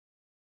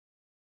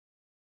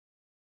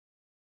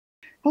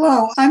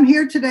Hello, I'm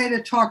here today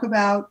to talk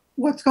about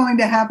what's going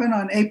to happen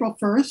on April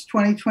 1st,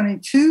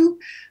 2022,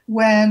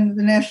 when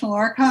the National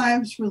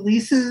Archives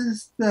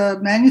releases the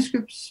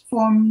manuscripts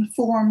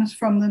forms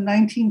from the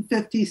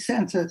 1950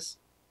 census.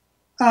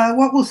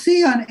 What we'll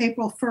see on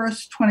April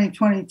 1st,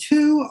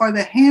 2022 are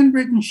the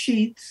handwritten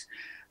sheets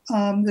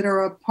that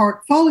are a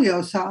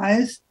portfolio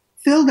size,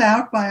 filled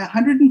out by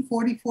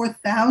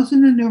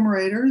 144,000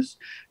 enumerators,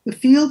 the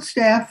field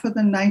staff for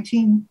the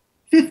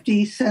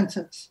 1950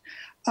 census.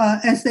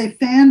 As they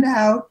fanned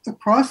out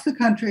across the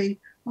country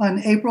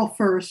on April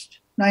 1st,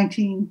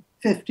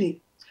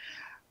 1950.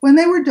 When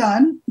they were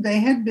done,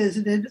 they had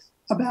visited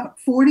about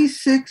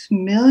 46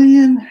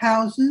 million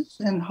houses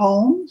and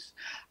homes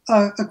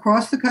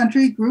across the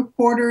country, group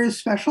quarters,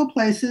 special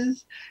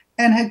places,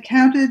 and had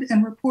counted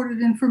and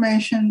reported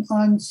information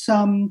on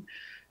some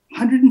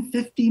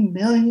 150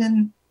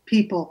 million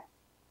people.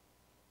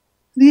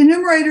 The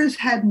enumerators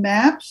had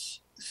maps,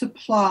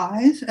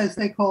 supplies, as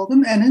they called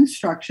them, and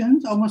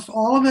instructions, almost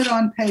all of it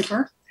on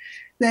paper.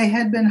 They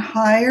had been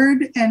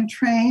hired and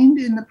trained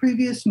in the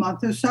previous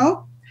month or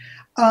so.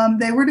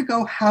 They were to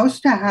go house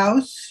to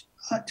house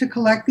to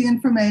collect the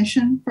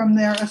information from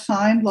their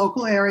assigned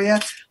local area,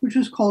 which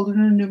was called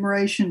an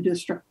enumeration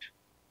district.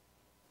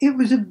 It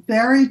was a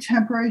very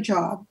temporary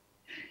job.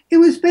 It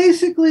was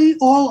basically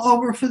all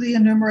over for the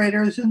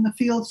enumerators and the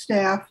field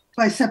staff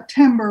by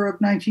September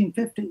of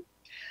 1950.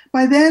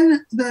 By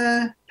then,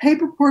 the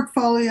paper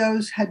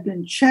portfolios had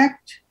been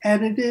checked,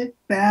 edited,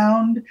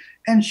 bound,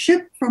 and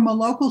shipped from a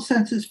local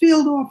census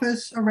field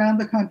office around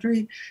the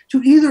country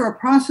to either a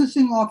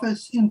processing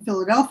office in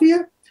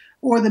Philadelphia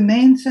or the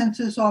main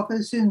census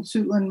office in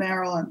Suitland,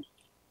 Maryland.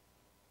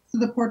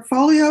 The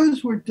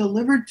portfolios were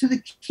delivered to the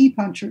key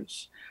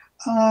punchers,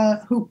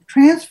 who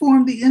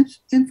transformed the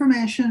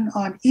information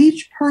on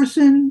each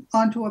person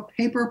onto a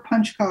paper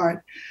punch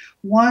card,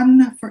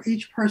 one for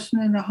each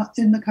person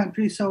in the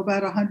country, so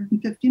about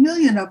 150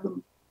 million of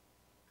them.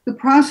 The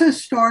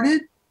process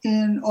started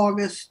in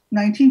August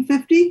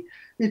 1950.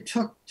 It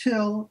took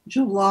till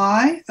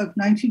July of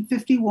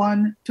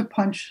 1951 to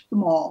punch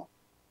them all.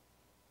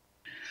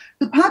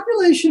 The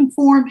population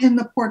form in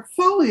the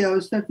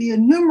portfolios that the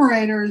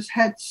enumerators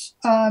had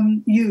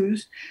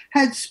used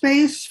had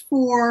space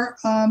for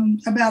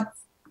about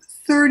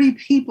 30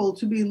 people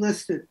to be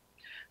listed.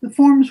 The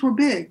forms were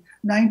big,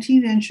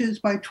 19 inches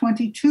by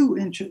 22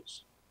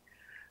 inches.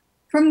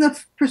 From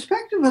the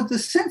perspective of the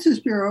Census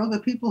Bureau, the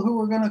people who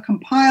were going to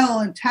compile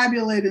and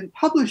tabulate and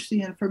publish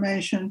the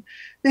information,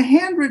 the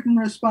handwritten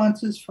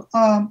responses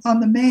on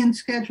the main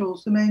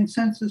schedules, the main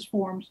census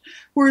forms,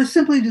 were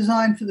simply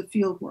designed for the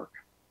field work.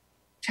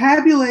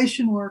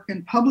 Tabulation work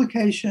and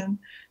publication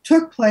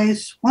took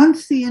place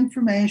once the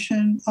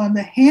information on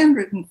the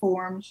handwritten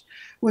forms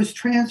was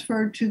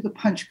transferred to the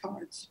punch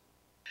cards.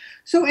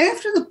 So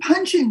after the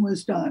punching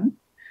was done,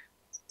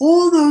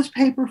 all those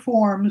paper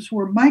forms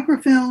were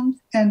microfilmed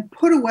and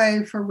put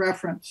away for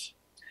reference.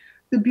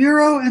 The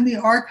Bureau and the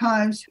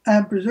archives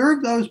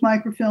preserved those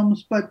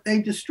microfilms, but they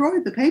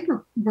destroyed the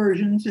paper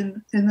versions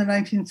in the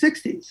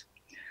 1960s.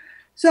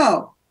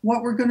 So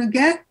what we're going to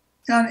get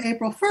on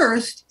April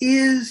 1st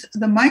is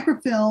the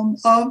microfilm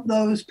of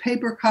those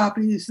paper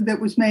copies that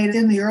was made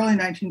in the early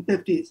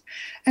 1950s.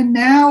 And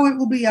now it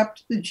will be up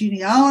to the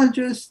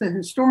genealogists, the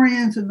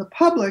historians, and the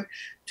public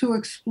to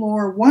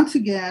explore once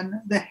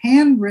again the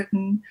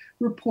handwritten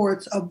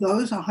reports of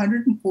those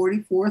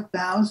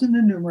 144,000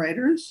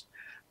 enumerators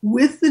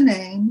with the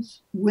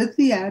names, with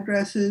the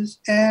addresses,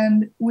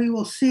 and we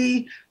will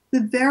see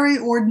the very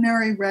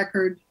ordinary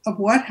record of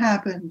what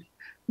happened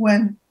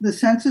when the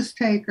census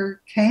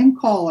taker came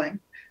calling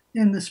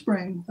in the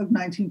spring of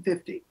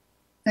 1950.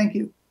 Thank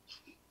you.